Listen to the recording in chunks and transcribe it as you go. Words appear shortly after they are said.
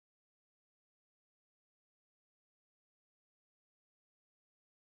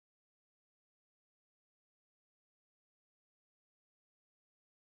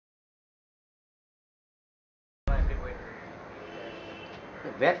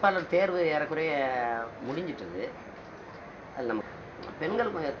வேட்பாளர் தேர்வு ஏறக்குறைய முடிஞ்சிட்டது. அது நம்ம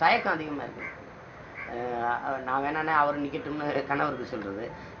பெண்கள் கொஞ்சம் தயக்கம் அதிகமாக இருக்குது. நான் வேணானே அவர் நிற்கட்டும்னு கணவருக்கு சொல்கிறது.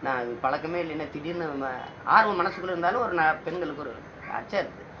 நான் பழக்கமே இல்லைன்னா திடீர்னு ஆர்வம் மனசுக்குள்ளே இருந்தாலும் ஒரு பெண்களுக்கு ஒரு அச்சம்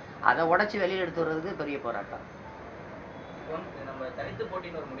இருக்குது. அதை உடச்சி வெளியில் எடுத்து வர்றதுக்கு பெரிய போராட்டம். நம்ம தனித்து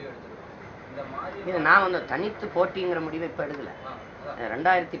போட்டின்னு ஒரு முடிவு எடுத்துருக்கோம். இந்த மாதிரி இது நான் வந்து தனித்து போட்டிங்கிற முடிவை இப்போ எடுக்கலை.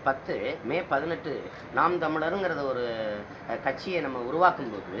 2010 மே 18 நாம் தமிழருங்கிறத ஒரு கட்சியை நம்ம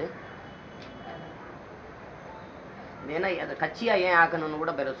உருவாக்கும் போது, ஏன்னா அதை கட்சியாக ஏன் ஆக்கணும்னு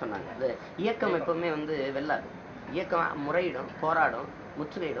கூட பேர சொன்னாங்க. அது இயக்கம் எப்பவுமே வந்து வெல்லாது. இயக்கம் முறையிடும், போராடும்,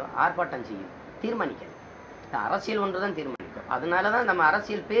 முற்றுகையிடும், ஆர்ப்பாட்டம் செய்யும், தீர்மானிக்காது. அரசியல் ஒன்று தான் தீர்மானிக்கும். அதனால தான் நம்ம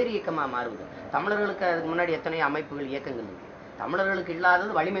அரசியல் பேர் இயக்கமாக மாறுவது. தமிழர்களுக்கு அதுக்கு முன்னாடி எத்தனையோ அமைப்புகள், இயக்கங்கள் இருக்குது. தமிழர்களுக்கு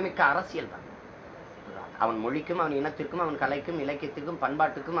இல்லாதது வலிமை மிக்க அரசியல் தான். அவன் மொழிக்கும், அவன் இனத்திற்கும், அவன் கலைக்கும், இலக்கியத்திற்கும்,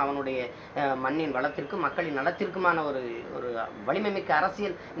 பண்பாட்டுக்கும், அவனுடைய மண்ணின் வளத்திற்கும், மக்களின் நலத்திற்குமான ஒரு ஒரு வலிமை மிக்க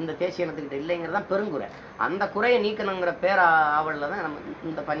அரசியல் இந்த தேசிய இனத்துக்கிட்ட இல்லைங்கிறது தான் பெருங்குறை. அந்த குறையை நீக்கணுங்கிற பேராவலில் தான் நம்ம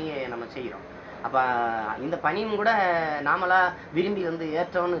இந்த பணியை நம்ம செய்கிறோம். அப்போ இந்த பணியும் கூட நாமளாக விரும்பி வந்து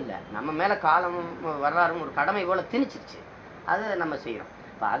ஏற்றவனும் இல்லை. நம்ம மேலே காலமும் வரலாறும் ஒரு கடமை போல் திணிச்சிருச்சு. அதை நம்ம செய்கிறோம்.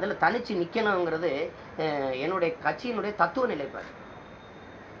 இப்போ அதில் தனித்து நிற்கணுங்கிறது என்னுடைய கட்சியினுடைய தத்துவ நிலைப்பாடு.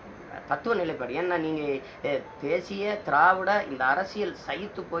 ஏன்னா நீங்கள் தேசிய திராவிட இந்த அரசியல்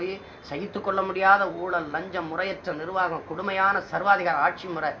சகித்து கொள்ள முடியாத ஊழல், லஞ்சம், முறையற்ற நிர்வாகம், கொடுமையான சர்வாதிகார ஆட்சி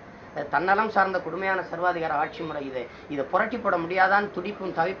முறை, தன்னலம் சார்ந்த கொடுமையான சர்வாதிகார ஆட்சி முறை, இதை புரட்டி போட முடியாதான்னு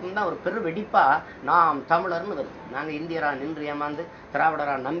துடிப்பும் தவிப்பும் தான் ஒரு பெரு வெடிப்பாக நாம் தமிழர்னு வருது. நாங்கள் இந்தியரா நின்று ஏமாந்து,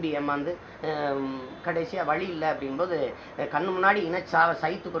 திராவிடரா நம்பி ஏமாந்து, கடைசியாக வழி இல்லை அப்படிங்கும்போது கண்ணு முன்னாடி இனச்சாவை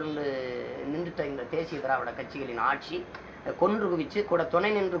சகித்து கொண்டு நின்றுட்ட இந்த தேசிய திராவிட கட்சிகளின் ஆட்சி கொன்று குவிச்சு கூட துணை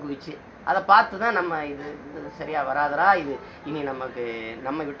நின்று குவிச்சு அதை பார்த்து தான் நம்ம இது சரியாக வராதரா, இது இனி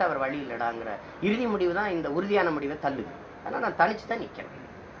நம்ம விட்டு அவர் வழி இல்லைடாங்கிற இறுதி முடிவு தான் இந்த உறுதியான முடிவை தள்ளுது. அதனால் நான் தனிச்சு தான் நிற்கிறேன்.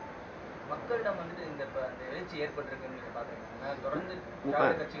 மக்களிடம் வந்துட்டு இந்த எழுச்சி ஏற்பட்டிருக்குன்னு நீங்கள் பார்க்குறீங்க. தொடர்ந்து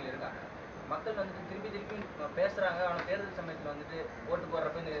கட்சிகள் இருக்காங்க. மக்கள் வந்துட்டு திருப்பி பேசுகிறாங்க. ஆனால் தேர்தல் சமயத்தில் வந்துட்டு ஓட்டு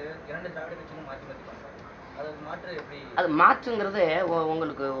போடுறப்ப இந்த 2 திராவிட கட்சிகளும் மாற்றி பண்ணுறாங்க. அது மாற்றுங்கிறது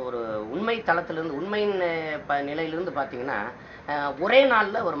உங்களுக்கு ஒரு உண்மை தளத்திலிருந்து, உண்மையின் நிலையிலிருந்து பார்த்தீங்கன்னா ஒரே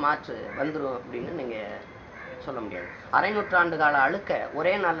நாளில் ஒரு மாற்று வந்துடும் அப்படின்னு நீங்கள் சொல்ல முடியாது. அரை நூற்றாண்டு கால அழுக்க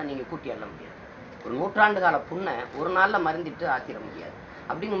ஒரே நாளில் நீங்கள் கூட்டி அள்ள முடியாது. ஒரு நூற்றாண்டு கால புண்ணை ஒரு நாளில் மருந்திட்டு ஆத்திர முடியாது.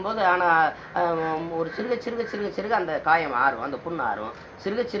 அப்படிங்கும்போது ஆனால் ஒரு சிறுக அந்த காயம் ஆறும், அந்த புண்ணு ஆறும்,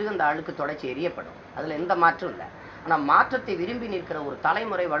 சிறுக அந்த அழுக்கு தொடச்சி எரியப்படும். அதில் எந்த மாற்றம் இல்லை. ஆனால் மாற்றத்தை விரும்பி நிற்கிற ஒரு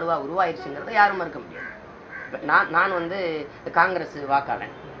தலைமுறை வலுவாக உருவாயிருச்சுங்கிறத யாரும் மறுக்க முடியாது. நான் வந்து காங்கிரஸ்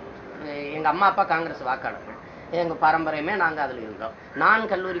வாக்காளன். எங்கள் அம்மா அப்பா காங்கிரஸ் வாக்காளர்கள். எங்கள் பாரம்பரியமே நாங்கள் அதில் இருந்தோம். நான்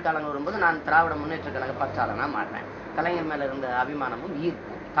கல்லூரி காலங்கள் வரும்போது நான் திராவிட முன்னேற்ற கழக பற்றாளனாக மாறினேன். கலைஞர் மேலே இருந்த அபிமானமும்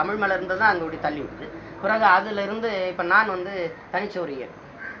ஈர்ப்பும் தமிழ் மேலே இருந்தது தான் அங்கே இப்படி தள்ளி விடுது. பிறகு அதிலிருந்து இப்போ நான் வந்து தனிச்சோரியர்.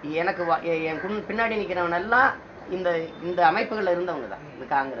 எனக்கு என் பின்னாடி நிற்கிறவனெல்லாம் இந்த அமைப்புகளில் இருந்தவங்க தான். இந்த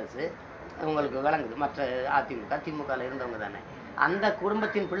காங்கிரஸ் உங்களுக்கு விளங்குது, மற்ற அதிமுக திமுகவில் இருந்தவங்க தானே. அந்த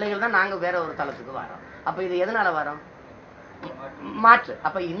குடும்பத்தின் பிள்ளைகள் தான் நாங்கள் வேற ஒரு தளத்துக்கு வரோம். அப்போ இது எதனால் வரோம்? மாற்று.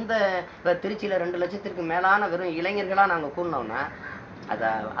 அப்போ இந்த திருச்சியில் 2 லட்சத்திற்கு மேலான வெறும் இளைஞர்களாக நாங்கள் கூடனோம்னா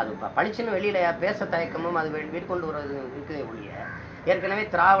அது பளிச்சுன்னு வெளியில் பேச தயக்கமும் அது வெளிக்கொண்டு வர்றது இருக்குதே ஒழிய, ஏற்கனவே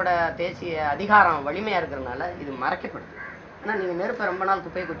திராவிட தேசிய அதிகாரம் வலிமையாக இருக்கிறதுனால இது மறைக்கப்படுது. ஆனால் நீங்கள் நெருப்பை ரொம்ப நாள்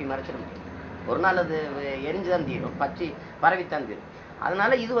குப்பையை கொட்டி மறைச்சிட முடியும். ஒரு நாள் அது எரிஞ்சுதான் தீரும், பற்றி பரவித்தான் தீரும்.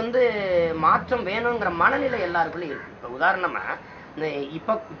 அதனால இது வந்து மாற்றம் வேணுங்கிற மனநிலை எல்லாருக்குள்ளேயும் இருக்குது. இப்போ உதாரணமாக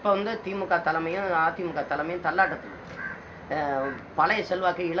இப்போ வந்து திமுக தலைமையும் அதிமுக தலைமையும் தள்ளாட்டத்தில் பழைய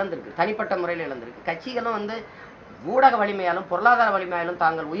செல்வாக்கை இழந்திருக்கு, தனிப்பட்ட முறையில் இழந்திருக்கு. கட்சிகளும் வந்து ஊடக வலிமையாலும் பொருளாதார வலிமையாலும்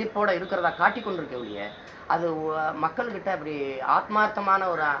தாங்கள் உயிர்ப்போடு இருக்கிறதா காட்டி கொண்டிருக்க ஒழிய அது மக்கள்கிட்ட அப்படி ஆத்மார்த்தமான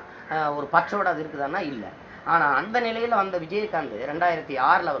ஒரு பற்றோடு அது இருக்குதான்னா இல்லை. ஆனால் அந்த நிலையில் வந்த விஜயகாந்த்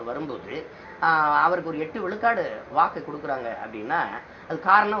 2006 அவர் வரும்போது அவருக்கு ஒரு 8 விழுக்காடு வாக்கு கொடுக்குறாங்க அப்படின்னா அது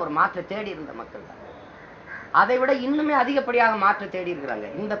காரணம் ஒரு மாற்றை தேடி இருந்த மக்கள் தான். அதை விட இன்னுமே அதிகப்படியாக மாற்ற தேடி இருக்கிறாங்க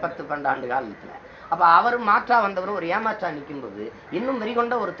இந்த 10-12 ஆண்டு காலத்தில். அப்போ அவர் மாற்றா வந்தவரும் ஒரு ஏமாற்றா நிற்கும்போது இன்னும்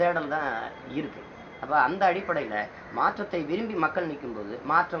வெறிகொண்ட ஒரு தேடல் தான் இருக்குது. அப்போ அந்த அடிப்படையில் மாற்றத்தை விரும்பி மக்கள் நிற்கும்போது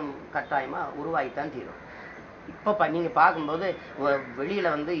மாற்றம் கட்டாயமாக உருவாகித்தான் தீரும். இப்போ நீங்கள் பார்க்கும்போது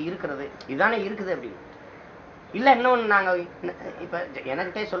வெளியில் வந்து இருக்கிறது இதுதானே இருக்குது அப்படின்னு இல்லை. இன்னொன்று நாங்கள் இப்போ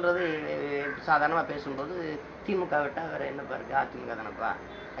எனக்கிட்டே சொல்கிறது, சாதாரணமாக பேசும்போது திமுக விட்டால் வேறு என்னப்பா இருக்குது, அதிமுக தானப்பா,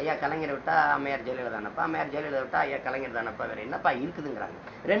 ஐயா கலைஞரை விட்டால் அம்மையார் ஜெயலலிதா தானப்பா, அம்மையார் ஜெயலலிதா விட்டால் ஐயா கலைஞர் தானப்பா, வேறு என்னப்பா இருக்குதுங்கிறாங்க.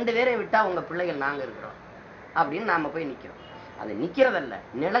 2 பேரையும் விட்டால் உங்கள் பிள்ளைகள் நாங்கள் இருக்கிறோம் அப்படின்னு நாம் போய் நிற்கிறோம். அது நிற்கிறதல்ல,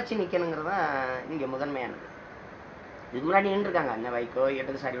 நிலச்சி நிற்கணுங்கிறது தான் இங்கே முதன்மையானது. இதுக்கு முன்னாடி நின்றுருக்காங்க, அண்ணன் வைகோ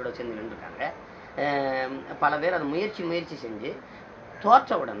இடதுசாரியோட சேர்ந்து நின்றுருக்காங்க. பல பேர் அதை முயற்சி செஞ்சு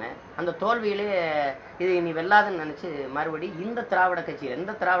தோற்ற உடனே அந்த தோல்வியிலே இது இனி வெல்லாதுன்னு நினச்சி மறுபடி இந்த திராவிட கட்சியில்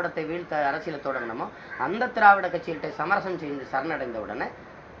எந்த திராவிடத்தை வீழ்த்த அரசியலை தொடங்கணுமோ அந்த திராவிட கட்சிகள்கிட்ட சமரசம் செய்து சரணடைந்த உடனே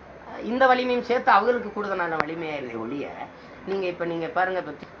இந்த வலிமையும் சேர்த்து அவங்களுக்கு கூடுதலான வலிமையாக ஒழிய நீங்கள்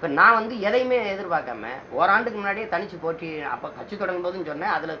பாருங்கள். இப்போ நான் வந்து எதையுமே எதிர்பார்க்காம ஓராண்டுக்கு முன்னாடியே தனிச்சு போட்டி அப்போ கட்சி தொடங்கும் போதுன்னு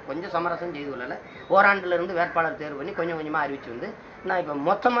சொன்னேன். அதில் கொஞ்சம் சமரசம் செய்து கொள்ளலை. ஓராண்டுலேருந்து வேட்பாளர் தேர்வு பண்ணி கொஞ்சம் கொஞ்சமாக அறிவிச்சு வந்து நான் இப்போ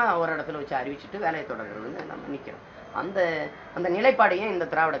மொத்தமாக ஒரு இடத்துல வச்சு அறிவிச்சுட்டு வேலையை தொடங்குறதுன்னு நம்ம நிற்கிறோம். அந்த அந்த நிலைப்பாடையும் இந்த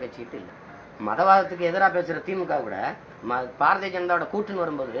திராவிட கட்சிகிட்டு இல்லை. மதவாதத்துக்கு எதிராக பேசுகிற திமுக கூட பாரதிய ஜனதாவோட கூட்டணி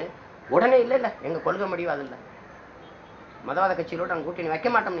வரும்போது உடனே இல்லை எங்கள் கொள்கை முடிவு அது இல்லை, மதவாத கட்சிகளோடு நாங்கள் கூட்டணி வைக்க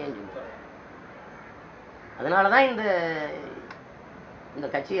மாட்டோம்னு ஏன் சொல்லுவோம். அதனால தான் இந்த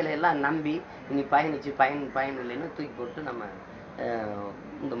கட்சிகளை எல்லாம் நம்பி இனி பயணிச்சு பயன் இல்லைன்னு தூக்கி போட்டு நம்ம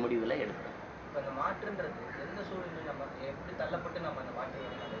இந்த முடிவில் எடுக்கிறோம்.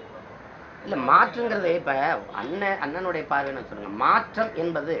 இல்லை மாற்றுங்கிறது இப்போ அண்ணனுடைய பார்வைன்னு சொல்லுங்க. மாற்றம்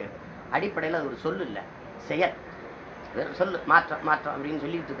என்பது அடிப்படையில் அது ஒரு சொல்லு இல்லை, செயல். வெறும் சொல்லு மாற்றம் மாற்றம் அப்படின்னு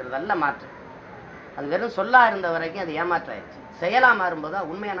சொல்லிட்டு இருக்கிறதல்ல மாற்றம். அது வெறும் சொல்லா இருந்த வரைக்கும் அது ஏமாற்றம் ஆயிடுச்சு. செயலாக மாறும்போது தான்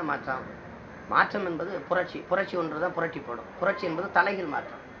உண்மையான மாற்றம். மாற்றம் என்பது புரட்சி ஒன்று தான் புரட்சி போடும். புரட்சி என்பது தலைகீழ்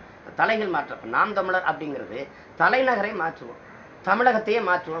மாற்றம். தலைகீழ் மாற்றம் நாம் தமிழர் அப்படிங்கிறது தலைநகரை மாற்றுவோம், தமிழகத்தையே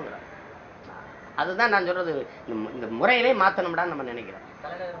மாற்றுவோங்கிறோம். அதுதான் நான் சொல்றது. இந்த முறையவே மாற்றணும்டான்னு நம்ம நினைக்கிறோம்.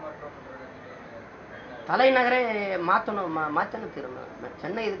 தலைநகரே மாற்றணும் திரும்பணும்.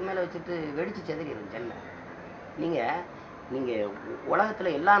 சென்னை இதுக்கு மேலே வச்சுட்டு வெடிச்சு செதறிடும் சென்னை. நீங்கள்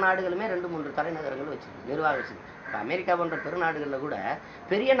உலகத்தில் எல்லா நாடுகளுமே 2-3 தலைநகரங்கள் வச்சுருக்கு, நிர்வாக வச்சுருக்கு. இப்போ அமெரிக்கா போன்ற பெருநாடுகளில் கூட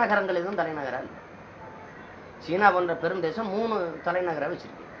பெரிய நகரங்கள் எதுவும் தலைநகராக இல்லை. சீனா போன்ற பெருந்தேசம் 3 தலைநகராக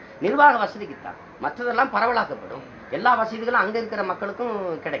வச்சுருக்கு. நிர்வாக வசதிக்கு தான். மற்றதெல்லாம் பரவலாக்கப்படும். எல்லா வசதிகளும் அங்கே இருக்கிற மக்களுக்கும்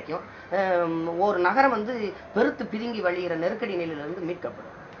கிடைக்கும். ஒரு நகரம் வந்து பெருத்து பிதுங்கி வழிகிற நெருக்கடி நிலையிலிருந்து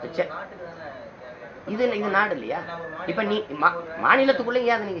மீட்கப்படும். இது நாடு இல்லையா? இப்போ மாநிலத்துக்குள்ளே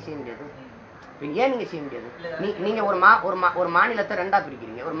ஏன் அதை நீங்கள் செய்ய முடியாது? இப்போ ஏன் நீங்கள் செய்ய முடியாது? நீங்கள் ஒரு மாநிலத்தை 2ஆக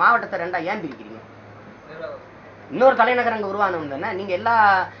பிரிக்கிறீங்க, ஒரு மாவட்டத்தை 2ஆக ஏன் பிரிக்கிறீங்க? இன்னொரு தலைநகரம் அங்கே உருவானது தானே. நீங்கள்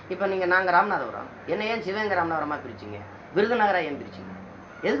இப்போ நாங்கள் ராமநாதபுரம், என்ன ஏன் சிவகங்கை ராமநாதபுரமாக பிரிச்சிங்க? விருதுநகராக ஏன் பிரிச்சிங்க?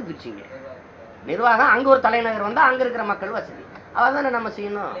 எதுக்கு பிரிச்சிங்க? நிர்வாகம் அங்கே ஒரு தலைநகர் வந்தால் அங்கே இருக்கிற மக்கள் வசதி அதானே நம்ம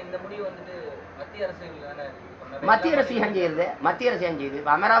செய்யணும். மத்திய அரசு ஏன் செய்யுது? மத்திய அரசு ஏன் செய்யுது?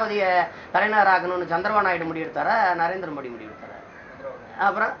 இப்போ அமராவதியை தலைநகர் ஆகணும்னு சந்திரபாபு நாயுடு முடிவெடுத்தாரா, நரேந்திர மோடி முடிவெடுத்தாரா?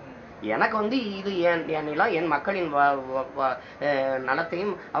 அப்புறம் எனக்கு வந்து இது என் நிலம், என் மக்களின்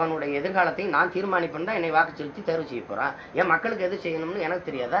நலத்தையும் அவனுடைய எதிர்காலத்தையும் நான் தீர்மானிப்பேன் தான் என்னை வாக்கு செலுத்தி தேர்வு செய்ய போகிறான். என் மக்களுக்கு எது செய்யணும்னு எனக்கு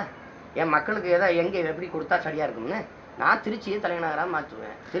தெரியாதா? என் மக்களுக்கு எங்கே எப்படி கொடுத்தா சரியாக இருக்கும்னு நான் திருச்சியை தலைநகராக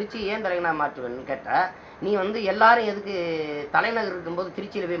மாற்றுவேன். திருச்சி ஏன் தலைநகராக மாற்றுவேன்னு கேட்டால், நீ வந்து எல்லாரும் எதுக்கு தலைநகர் இருக்கும்போது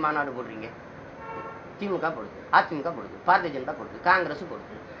திருச்சியில் போய் மாநாடு போடுறீங்க? திமுக போடுது, அதிமுக போடுது, பாரதிய ஜனதா போடுது, காங்கிரஸ்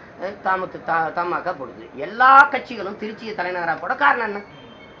போடுது, தமாக போடுது. எல்லா கட்சிகளும் திருச்சியை தலைநகராக போட காரணம் என்ன?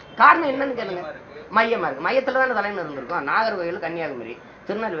 காரணம் என்னன்னு கேளுங்க. மையமாக இருக்குது. மையத்தில் தானே தலைநகர் இருந்திருக்கோம். நாகர்கோவில், கன்னியாகுமரி,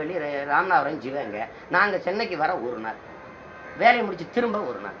 திருநெல்வேலி, ராமநாதபுரம், சிவகங்கை. நாங்கள் சென்னைக்கு வர ஒரு நாள், வேலையை முடிச்சு திரும்ப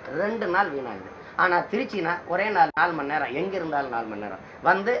ஒரு நாள், 2 நாள் வீணாகுது. ஆனால் திருச்சினா ஒரே நாள் 4 மணி நேரம், எங்கே இருந்தாலும் 4 மணி நேரம்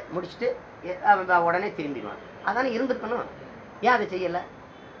வந்து முடிச்சுட்டு உடனே திரும்பிடுவான். அதானே இருந்துக்கணும். ஏன் அதை செய்யலை?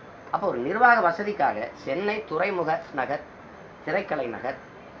 அப்போ ஒரு நிர்வாக வசதிக்காக சென்னை துறைமுக நகர், திரைக்கலை நகர்,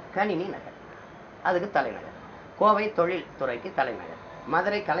 கணினி நகர், அதுக்கு தலைநகர். கோவை தொழில் துறைக்கு தலைநகர்.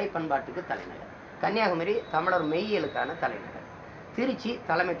 மதுரை கலை பண்பாட்டுக்கு தலைநகர். கன்னியாகுமரி தமிழர் மெய்யியலுக்கான தலைநகர். திருச்சி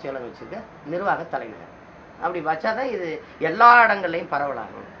தலைமைச் செயலகம் வச்சுக்க நிர்வாக தலைநகர். அப்படி வச்சாதான் இது எல்லா இடங்கள்லையும்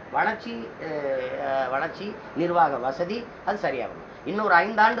பரவலாகும். வளர்ச்சி நிர்வாக வசதி அது சரியாகணும். இன்னொரு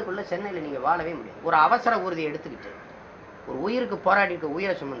 5 ஆண்டுக்குள்ளே சென்னையில் நீங்கள் வாழவே முடியாது. ஒரு அவசர ஊர்தியை எடுத்துக்கிட்டு, ஒரு உயிருக்கு போராடிட்டு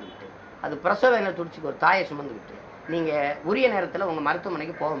உயிரை சுமந்துக்கிட்டு, அது பிரசவ என்ன துடிச்சுக்கு ஒரு தாயை சுமந்துக்கிட்டு நீங்கள் உரிய நேரத்தில் உங்கள்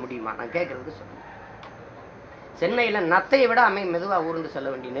மருத்துவமனைக்கு போக முடியுமா? நான் கேட்குறதுக்கு சொல்லுங்கள். சென்னையில் நத்தையை விட மெதுவாக ஊர்ந்து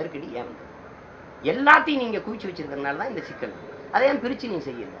செல்ல வேண்டிய நெருக்கடி ஏன் வந்தது? எல்லாத்தையும் நீங்கள் குவிச்சு வச்சிருக்கிறதுனால தான் இந்த சிக்கல். அதை ஏன் பிரித்து நீங்கள்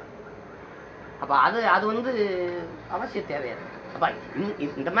செய்யல? அப்போ அது வந்து அவசியம் தேவையாது. அப்போ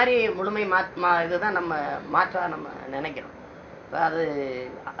இந்த மாதிரி முழுமை இதுதான் நம்ம நம்ம நினைக்கிறோம். அது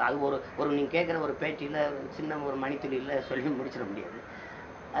ஒரு நீங்கள் கேட்குற ஒரு பேட்டியில் சின்ன ஒரு மணித்துளியில் சொல்லி முடிச்சிட முடியாது.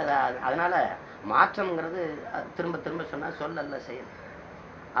 அதனால் மாற்றம்ங்கிறது திரும்ப திரும்ப சொன்னால் சொல்லல்ல செயல்.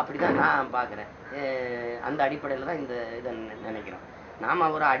 அப்படி தான் நான் பார்க்குறேன். அந்த அடிப்படையில் தான் இதை நினைக்கிறோம்.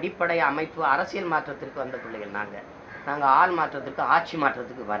 நாம் ஒரு அடிப்படை அமைப்பு அரசியல் மாற்றத்திற்கு வந்த பிள்ளைகள். நாங்கள் ஆள் மாற்றத்திற்கு ஆட்சி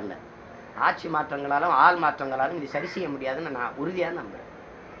மாற்றத்துக்கு வரல. ஆட்சி மாற்றங்களாலும் ஆள் மாற்றங்களாலும் இது சரி செய்ய முடியாதுன்னு நான் உறுதியாக நம்புகிறேன்.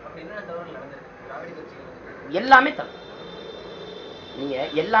 எல்லாமே தவறு.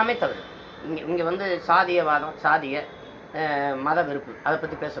 நீங்கள் எல்லாமே தவறு. இங்கே வந்து சாதியவாதம், சாதிய மத வெறுப்பு அதை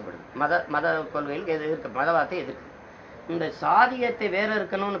பற்றி பேசப்படுது. மத கொள்கைகளுக்கு எதிர்க்கு, மதவாதத்தை எதிர்க்கு. இந்த சாதியத்தை வேற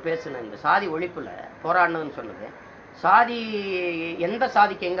இருக்கணும்னு பேசுன இந்த சாதி ஒழிப்பில் போராடணும்னு சொன்னது சாதி எந்த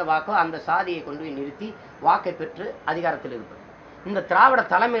சாதிக்கு எங்கே வாக்கோ அந்த சாதியை கொண்டு போய் நிறுத்தி வாக்கை பெற்று அதிகாரத்தில் இருப்பது. இந்த திராவிட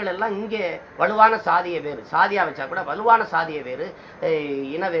தலைமைகள் எல்லாம் இங்கே வலுவான சாதியை வேறு சாதியாக வச்சா கூட வலுவான சாதியை வேறு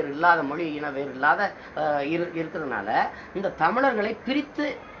இன வேறு இல்லாத மொழி இன வேறு இல்லாத இருக்கிறதுனால இந்த தமிழர்களை பிரித்து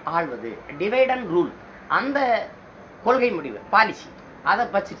ஆள்வது டிவைட் அண்ட் ரூல் அந்த கொள்கை முடிவு பாலிசி அதை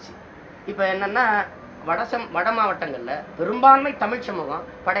வச்சிருச்சு. இப்போ என்னென்னா வட மாவட்டங்களில் பெரும்பான்மை தமிழ் சமூகம்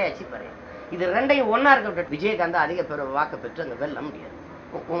படையாச்சி பறையும். இது ரெண்டையும் ஒன்றா இருக்க விஜயகாந்த் அதிக வாக்கு பெற்று அங்கே வெல்ல முடியாது.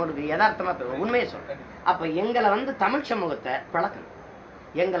 உங்களுக்கு யதார்த்தமாக உண்மையை சொல்கிறேன். அப்போ எங்களை தமிழ் சமூகத்தை பழக்கணும்,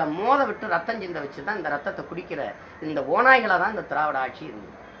 எங்களை மோத விட்டு ரத்தம் சிந்த வச்சு தான் இந்த ரத்தத்தை குடிக்கிற இந்த ஓநாய்களை தான் இந்த திராவிட ஆட்சி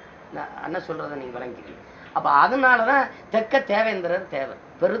இருந்தது. நான் அண்ணன் சொல்கிறத நீங்கள் விளங்கிக்கிறீங்க. அப்போ அதனால தான் தெற்க தேவேந்திரர் தேவை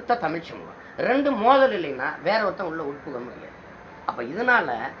பெருத்த தமிழ் சமூகம் ரெண்டு மோதல் இல்லைன்னா வேற ஒருத்தன் உள்ள உட்புக முடியாது. அப்போ இதனால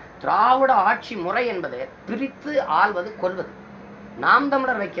திராவிட ஆட்சி முறை என்பதை பிரித்து ஆள்வது கொள்வது, நாம்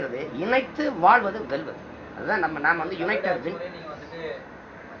தமிழர் வைக்கிறது இணைத்து வாழ்வது வெல்வது. அதுதான் நாம் யுனைடெட்.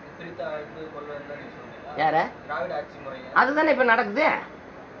 யார அதுதானே இப்ப நடக்குது.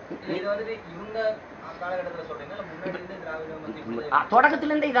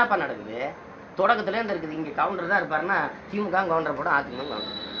 தொடக்கத்திலேருந்தே இதாப்பா நடக்குது. தொடக்கத்திலேருந்து இருக்குது. இங்க கவுண்டர் தான் இருப்பாருன்னா திமுக கவுண்டர் போடும், அதிமுக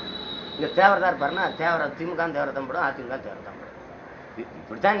கவுண்டர். இங்க தேவர் தான் இருப்பாருன்னா தேவர திமுக தேவரை தான் போடும், அதிமுக தேவரை தான் போடும்.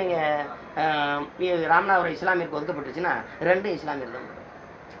 இப்படித்தான் நீங்க ராமநாதபுரம் இஸ்லாமியருக்கு ஒதுக்கப்பட்டுச்சுன்னா ரெண்டும் இஸ்லாமியர் தான் போடும்.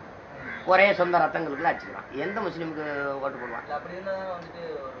 ஒரே சொந்த ரத்தங்களுக்குள்ள அடிச்சுக்கலாம். எந்த முஸ்லீமுக்கு ஓட்டு போடுவாங்க?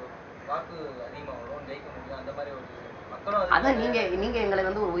 அதான் நீங்க எங்களை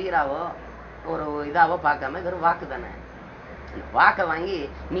ஒரு உயிராவோ ஒரு இதாவோ பார்க்காம வெறும் வாக்கு தானே. வாக்கை வாங்கி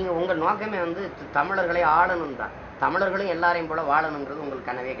நீங்க உங்க நோக்கமே தமிழர்களை ஆளணும் தான். தமிழர்களும் எல்லாரையும் போல வாழணுங்கிறது உங்களுக்கு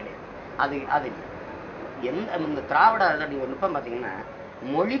கனவே கிடையாது. அது இந்த திராவிட நீங்க நுட்பம் பார்த்தீங்கன்னா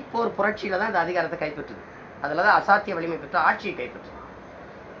மொழிப்போர் புரட்சியில தான் இந்த அதிகாரத்தை கைப்பற்றுது. அதுலதான் அசாத்திய வலிமை பெற்று ஆட்சியை கைப்பற்றுது.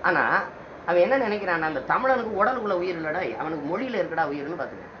 ஆனா அவன் என்ன நினைக்கிறான், அந்த தமிழனுக்கு உடலுக்குள்ள உயிர் இல்லடா, அவனுக்கு மொழியில இருக்கடா உயிர்னு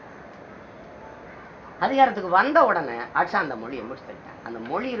பார்த்துக்க. அதிகாரத்துக்கு வந்த உடனே ஆட்சா அந்த மொழியை முடிச்சு தட்டான். அந்த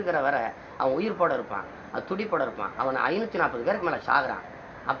மொழி இருக்கிற வரை அவன் உயிர் போட இருப்பான், அது துடிப்போட இருப்பான். அவன் 540 பேருக்கு மேலே சாகுறான்.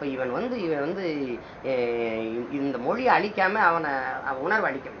 அப்போ இவன் இந்த மொழியை அழிக்காம அவனை உணர்வை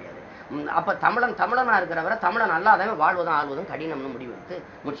அழிக்க முடியாது. அப்போ தமிழனாக இருக்கிறவரை தமிழன் அல்லாதவன் வாழ்வதும் ஆள்வதும் கடினம்னு முடிவெடுத்து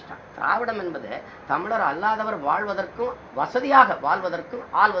முடிச்சிட்டான். திராவிடம் என்பது தமிழர் அல்லாதவர் வாழ்வதற்கும் வசதியாக வாழ்வதற்கும்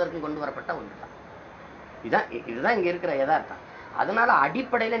ஆள்வதற்கும் கொண்டு வரப்பட்ட ஒன்று தான். இதுதான் இங்கே இருக்கிற யதார்த்தம். அதனால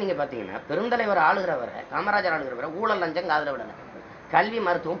அடிப்படையில் நீங்கள் பார்த்தீங்கன்னா பெருந்தலைவர் ஆளுகிறவரை, காமராஜர் ஆளுகிறவரை ஊழல் லஞ்சம் காதில் விடலை, கல்வி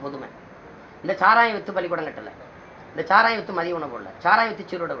மருத்துவம் பொதுமை. இந்த சாராயம் வித்து பள்ளிக்கூடம் கட்டலை, இந்த சாராயம் வித்து மதிய உணவு போடல, சாராயம் வித்து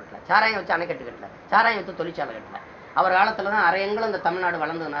சீரோட கட்டலை, சாராயம் வச்சு அணைக்கட்டு கட்டலை, சாராயம் வித்து தொழிற்சாலை கட்டலை. அவர் காலத்தில் தான் அரையங்களும் இந்த தமிழ்நாடு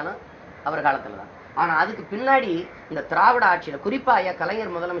வளர்ந்ததுனாலும் அவர் காலத்தில் தான். ஆனால் அதுக்கு பின்னாடி இந்த திராவிட ஆட்சியில் குறிப்பாக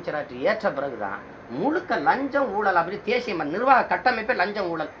கலைஞர் முதலமைச்சர் ஆட்சி ஏற்ற பிறகுதான் முழுக்க லஞ்சம் ஊழல் அப்படி தேசிய நிர்வாக கட்டமைப்பே லஞ்சம்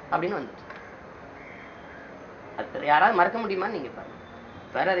ஊழல் அப்படின்னு வந்துட்டு. அது யாராவது மறக்க முடியுமான்னு நீங்கள் பாருங்க.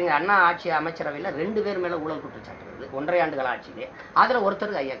 பேரறிஞர் அண்ணா ஆட்சி அமைச்சரவையில் 2 பேர் மேலே ஊழல் குற்றச்சாட்டு வருது 1.5 ஆண்டுகள் ஆட்சியிலே. அதில்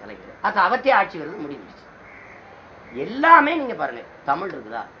ஒருத்தருக்கு ஐயா கலைஞர், அது அவர்த்தே ஆட்சி வருது முடிஞ்சிச்சு. எல்லாமே நீங்கள் பாருங்கள், தமிழ்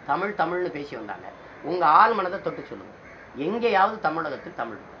இருக்குதா, தமிழ்னு பேசி வந்தாங்க. உங்கள் ஆள் மனதை தொட்டு சொல்லுங்கள், எங்கேயாவது தமிழகத்தில்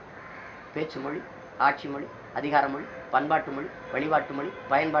தமிழ் பேச்சு மொழி, ஆட்சி மொழி, அதிகார மொழி, பண்பாட்டு மொழி, வழிபாட்டு மொழி,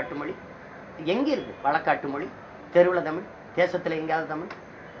 பயன்பாட்டு மொழி எங்கே இருக்குது? வழக்காட்டு மொழி, தெருவில் தமிழ், தேசத்தில் எங்கேயாவது தமிழ்?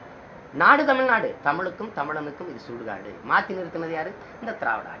 நாடு தமிழ்நாடு, தமிழுக்கும் தமிழனுக்கும் இது சுடுகாடு. மாற்றி நிறுத்தினது யாரு? இந்த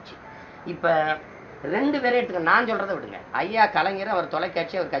திராவிட ஆட்சி. இப்போ 2 பேரே எடுத்துக்க, நான் சொல்கிறத விடுங்க. ஐயா கலைஞர் அவர்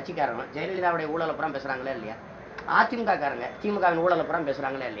தொலைக்காட்சி, அவர் கட்சிக்காரங்க ஜெயலலிதாவுடைய ஊழலை புறம் பேசுகிறாங்களே இல்லையா? அதிமுக காரங்க திமுகவின் ஊழலை புறம்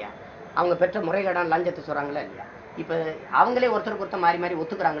பேசுகிறாங்களே இல்லையா? அவங்க பெற்ற முறைகேடான லஞ்சத்தை சொல்கிறாங்களே இல்லையா? இப்போ அவங்களே ஒருத்தருக்கு ஒருத்தர் மாறி மாறி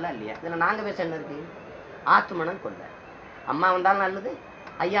ஒத்துக்கிறாங்களா இல்லையா? இதில் நாங்கள் பேச என்ன இருக்குது? ஆற்று மணல் கொள்ள அம்மா வந்தாலும் நல்லது,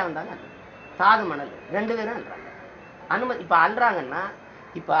 ஐயா வந்தாலும் நல்லது. தாது மணல் 2 பேரும் அல்றாங்க. அனுமதி இப்போ அல்றாங்கன்னா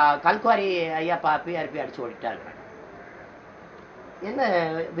இப்போ கல்குவாரி ஐயா பிஆர்பி அடிச்சு ஓடிட்டாங்க. என்ன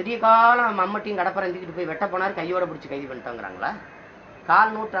விடிய காலம் மம்மட்டியும் கடப்பறந்திக்கிட்டு போய் வெட்ட போனார், கையோட பிடிச்சி கைது பண்ணிட்டோங்கிறாங்களா?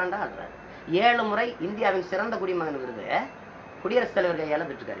 1/4 நூற்றாண்டா அல்றாரு. 7 முறை இந்தியாவின் சிறந்த குடிமகன் விருது குடியரசுத் தலைவர் கையால்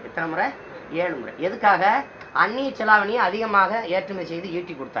பெற்றிருக்காரு. எத்தனை முறை? 7 முறை. எதுக்காக? அந்நிய செலாவணியை அதிகமாக ஏற்றுமதி செய்து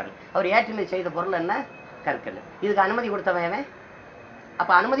ஈட்டி கொடுத்தாரு. அவர் ஏற்றுமதி செய்த பொருள் என்ன? கற்கள். இதுக்கு அனுமதி கொடுத்தவன்.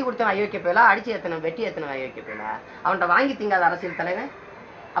 அப்போ அனுமதி கொடுத்தவன் அயோக்கிய போயிலா, அடிச்சு ஏத்தனை வெட்டி ஏத்தனை அயோக்கிய போயிலா? அவன்கிட்ட வாங்கி திங்காத அரசியல் தலைவன்.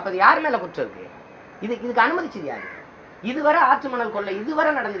 அப்போ அது யார் மேலே குற்றம் இருக்கு? இதுக்கு அனுமதிச்சது யாரு? இதுவரை ஆற்று மணல் கொள்ளை இதுவரை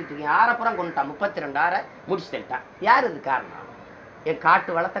நடந்துகிட்டு இருக்கு. 6 புறம் கொண்டுட்டான், 32 ஆறை முடிச்சு தள்ளிட்டான். யார் இது காரணம்? என்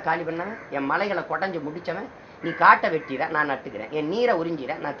காட்டு வளத்தை காலி பண்ணவன், என் மலைகளை கொடைஞ்சு முடிச்சவன். நீ காட்டை வெட்டிற, நான் நட்டுக்கிறேன், என் நீரை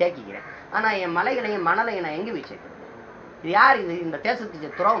உறிஞ்சிற, நான் தேக்கிக்கிறேன். ஆனால் என் மலைகளையும் மணலையும் நான் எங்கே போய் சேர்க்கிறேன்? இது யார்? இது இந்த தேசத்துக்கு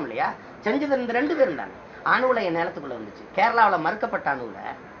துரோகம் இல்லையா? செஞ்சது இந்த 2 பேரும் தானே. அணுவில் என் நிலத்துக்குள்ளே வந்துச்சு. கேரளாவில் மறுக்கப்பட்ட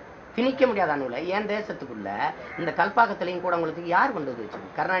அணுவில் திணிக்க முடியாத அணுவில் என் தேசத்துக்குள்ள இந்த கல்பாக்கத்திலையும் கூட உங்களுக்கு யார் கொண்டு வந்து வச்சு?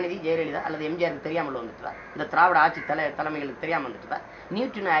 கருணாநிதி, ஜெயலலிதா அல்லது எம்ஜிஆருக்கு தெரியாமல் வந்துட்டுதா? இந்த திராவிட ஆட்சி தலைமைகளுக்கு தெரியாமல் வந்துட்டுதா?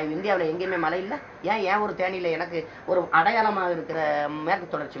 நியூட்டன் ஆய்வு இந்தியாவில் எங்கேயுமே மழை இல்லை. ஏன் ஒரு தேனியில் எனக்கு ஒரு அடையாளமாக இருக்கிற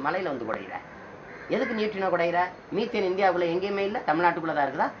மேற்கு தொடர்ச்சி மலையில் வந்து குடையிற? எதுக்கு நியூட்ரினோ குடையிற? மீத்தேன் இந்தியாவுக்குள்ள எங்கேயுமே இல்லை, தமிழ்நாட்டுக்குள்ளே தான்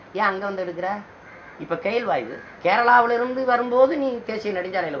இருக்குதா? ஏன் அங்கே வந்து எடுக்கிற? இப்போ கேழ்வாயு கேரளாவிலிருந்து வரும்போது நீ தேசிய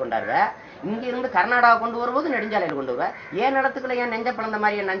நெடுஞ்சாலையில் கொண்டாடுற, இங்கிருந்து கர்நாடகா கொண்டு வரும்போது நெடுஞ்சாலையில் கொண்டு வர. ஏன் இடத்துக்குள்ள ஏன் நெஞ்ச பிளந்த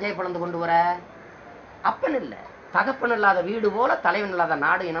மாதிரி நஞ்சை பிளந்து கொண்டு வர? அப்பன் இல்லை, தகப்பன் இல்லாத வீடு போல தலைவன் இல்லாத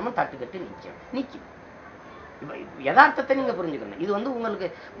நாடு இனமும் தட்டுக்கட்டு நிற்கும். இப்போ யதார்த்தத்தை நீங்கள் புரிஞ்சுக்கணும். இது வந்து உங்களுக்கு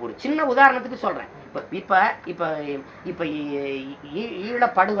ஒரு சின்ன உதாரணத்துக்கு சொல்கிறேன். இப்போ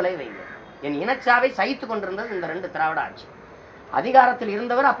ஈழப்படுகொலை வைங்க. என் இனச்சாவை சகித்து கொண்டிருந்தது இந்த 2 திராவிட ஆட்சி. அதிகாரத்தில்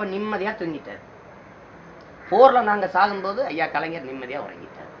இருந்தவர் அப்போ நிம்மதியாக தூங்கிட்டார். போரில் நாங்கள் சாகும்போது ஐயா கலைஞர் நிம்மதியாக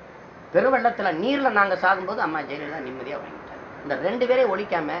உறங்கிட்டார். பெருவெள்ளத்தில் நீரில் நாங்கள் சாகும்போது அம்மா ஜெயலலிதா நிம்மதியாக உறங்கிட்டார். இந்த 2 பேரையும்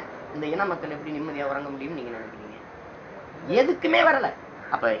ஒழிக்காம இந்த இன மக்கள் எப்படி நிம்மதியாக உறங்க முடியும்னு நீங்கள் நினைக்கிறீங்க? எதுக்குமே வரலை.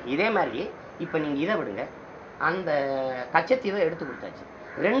 அப்போ இதே மாதிரி இப்போ நீங்கள் இதை விடுங்க, அந்த கச்சத்தீவை எடுத்து கொடுத்தாச்சு.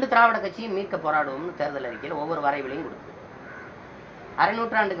 2 திராவிட கட்சியும் மீட்க போராடுவோம்னு தேர்தல் அறிக்கையில் ஒவ்வொரு வரைவிலையும் கொடுக்குது. அரை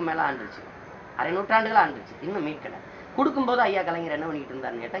நூற்றாண்டுக்கு மேலே ஆண்டுச்சு, அரை நூற்றாண்டுகள் ஆண்டுச்சு, இன்னும் மீட்கலை. கொடுக்கும்போது ஐயா கலைஞர் என்ன பண்ணிக்கிட்டு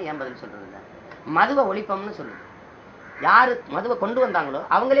இருந்தாருன்னு கேட்டால் ஏன் பதில் சொல்கிறது இல்லை. மதுவை ஒழிப்போம்னு சொல்லுது. யார் மதுவை கொண்டு வந்தாங்களோ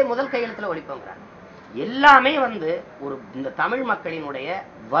அவங்களே முதல் கையெழுத்தில் ஒழிப்போங்கிறாங்க. எல்லாமே வந்து ஒரு இந்த தமிழ் மக்களினுடைய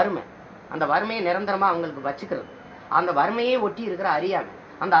வறுமை, அந்த வறுமையை நிரந்தரமாக அவங்களுக்கு வச்சுக்கிறது, அந்த வறுமையை ஒட்டி இருக்கிற அறியாமை,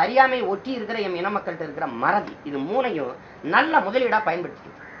 அந்த அறியாமையை ஒட்டி இருக்கிற எம் இன மக்கள்கிட்ட இருக்கிற மறதி, இது 3ஐயும் நல்ல முதலீடாக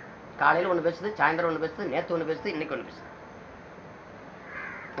பயன்படுத்திக்குது. காலையில் ஒன்று பேசுது, சாயந்தரம் ஒன்று பேசுது, நேற்று ஒன்று பேசுது, இன்னைக்கு ஒன்று பேசுது.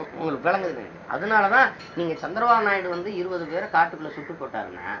 உங்களுக்கு விளங்குது. அதனால தான் நீங்கள் சந்திரபாபு நாயுடு வந்து 20 பேரை காட்டுக்குள்ளே சுட்டு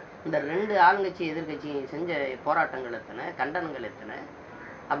போட்டாருன்னா இந்த 2 ஆளுங்கட்சி எதிர்கட்சி செஞ்ச போராட்டங்கள் எத்தனை, கண்டனங்கள் எத்தனை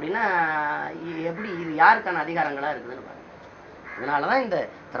அப்படின்னா எப்படி இது யாருக்கான அதிகாரங்களாக இருக்குதுன்னு பாருங்க. அதனால தான் இந்த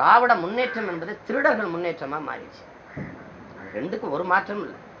திராவிட முன்னேற்றம் என்பது திருடர்கள் முன்னேற்றமாக மாறிடுச்சு. 2க்கும் ஒரு மாற்றம்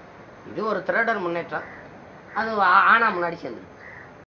இல்லை. இது ஒரு திருடர் முன்னேற்றம், அது ஆனா முன்னாடி சேர்ந்துருக்கு.